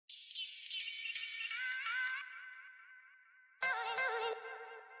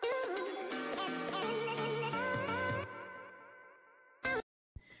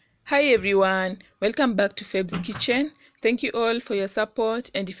Hi everyone, welcome back to Feb's Kitchen. Thank you all for your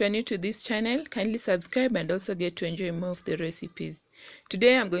support, and if you're new to this channel, kindly subscribe and also get to enjoy more of the recipes.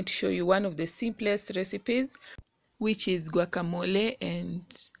 Today I'm going to show you one of the simplest recipes, which is guacamole and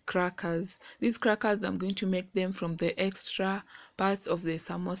crackers. These crackers, I'm going to make them from the extra parts of the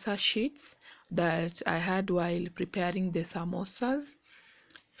samosa sheets that I had while preparing the samosas.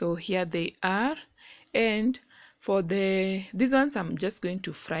 So here they are, and for these ones I'm just going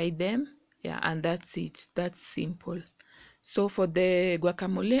to fry them, yeah, and that's it. That's simple. So for the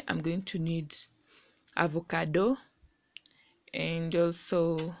guacamole, I'm going to need avocado and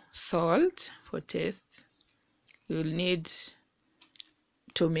also salt for taste. You'll need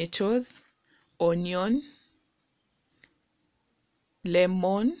tomatoes, onion,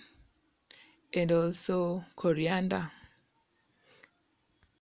 lemon, and also coriander.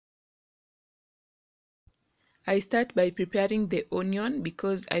 I start by preparing the onion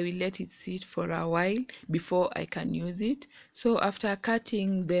because I will let it sit for a while before I can use it. So after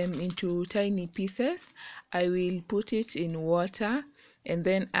cutting them into tiny pieces, I will put it in water and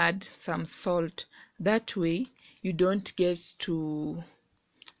then add some salt. That way you don't get to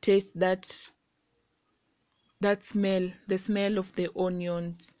taste that smell, the smell of the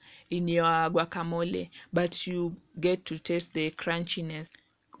onions in your guacamole, but you get to taste the crunchiness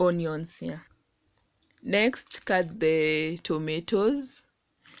onions here. Next, cut the tomatoes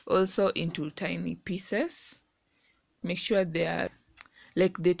also into tiny pieces. Make sure they are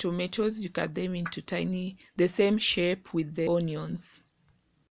like the tomatoes, you cut them into tiny, the same shape with the onions.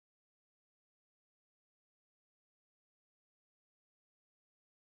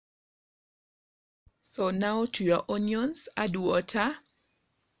 So now to your onions, add water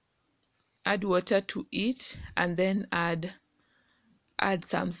to it, and then add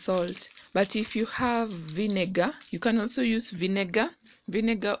some salt. But if you have vinegar, you can also use vinegar.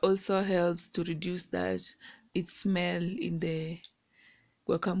 Vinegar also helps to reduce that its smell in the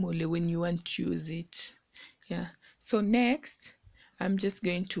guacamole when you want to use it. Yeah, so next I'm just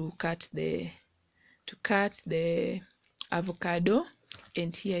going to cut the avocado,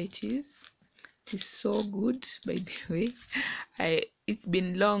 and here it is. It is so good, by the way. It's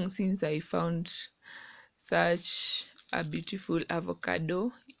been long since I found such a beautiful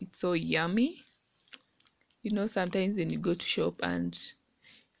avocado. It's so yummy. You know, sometimes when you go to shop and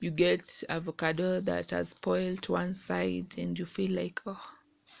you get avocado that has spoiled one side and you feel like, oh,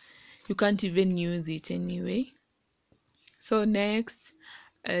 you can't even use it anyway. So next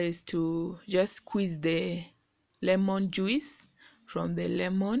is to just squeeze the lemon juice from the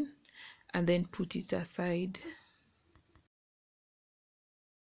lemon and then put it aside.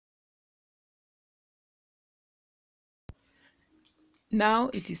 Now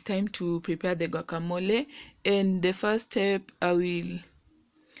it is time to prepare the guacamole, and the first step, I will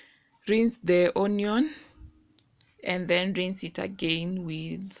rinse the onion and then rinse it again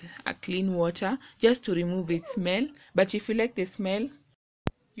with a clean water just to remove its smell. But if you like the smell,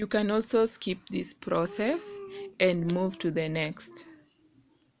 you can also skip this process and move to the next.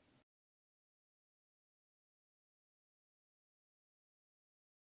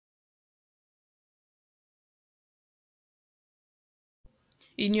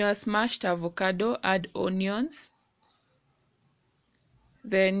 In your smashed avocado, add onions,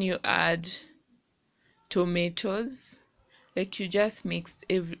 then you add tomatoes. Like, you just mix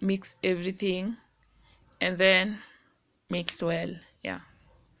everything and then mix well. Yeah,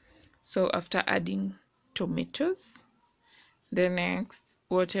 so after adding tomatoes, the next,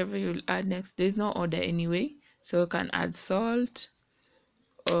 whatever you'll add next, there's no order anyway, so you can add salt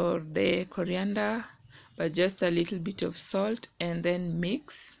or the coriander, but just a little bit of salt, and then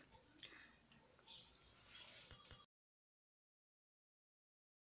mix.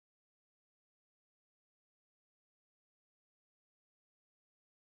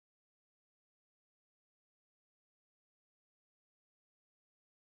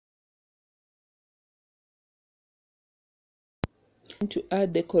 To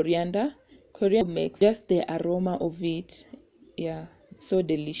add the coriander makes just the aroma of it. Yeah, it's so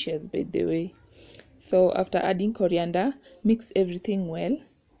delicious, by the way. So after adding coriander, mix everything well.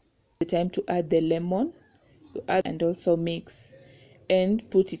 The time to add the lemon, you add and also mix and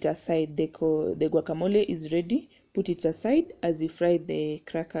put it aside. The guacamole is ready. Put it aside as you fry the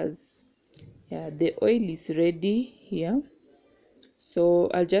crackers. Yeah, the oil is ready here, so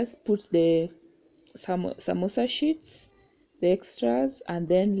I'll just put the samosa sheets, the extras, and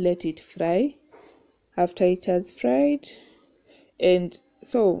then let it fry. After it has fried, and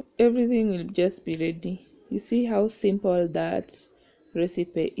so everything will just be ready. You see how simple that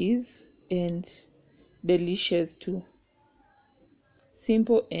recipe is, and delicious too.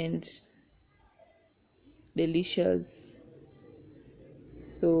 simple and delicious.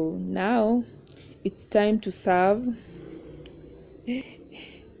 So now it's time to serve.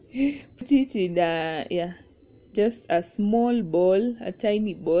 Put it in just a small bowl, a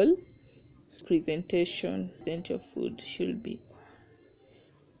tiny bowl. Presentation, present your food should be.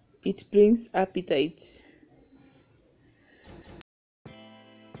 It brings appetite.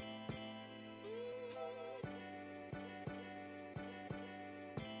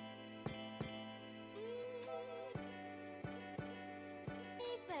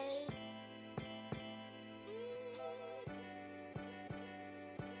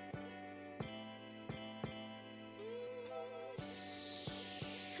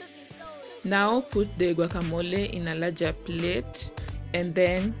 Now put the guacamole in a larger plate and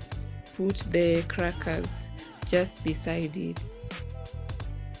then put the crackers just beside it.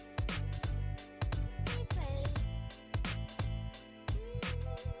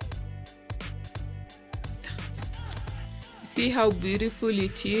 See how beautiful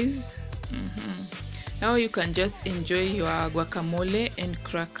it is? Now you can just enjoy your guacamole and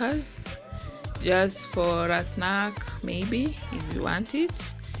crackers just for a snack, maybe if you want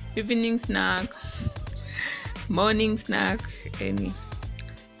it. Evening snack, morning snack, any.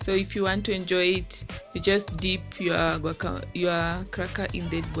 So if you want to enjoy it, you just dip your cracker in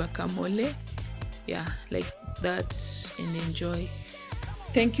the guacamole, like that, and enjoy.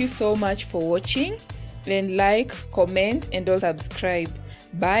 Thank you so much for watching, and like, comment, and also subscribe.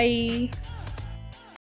 Bye.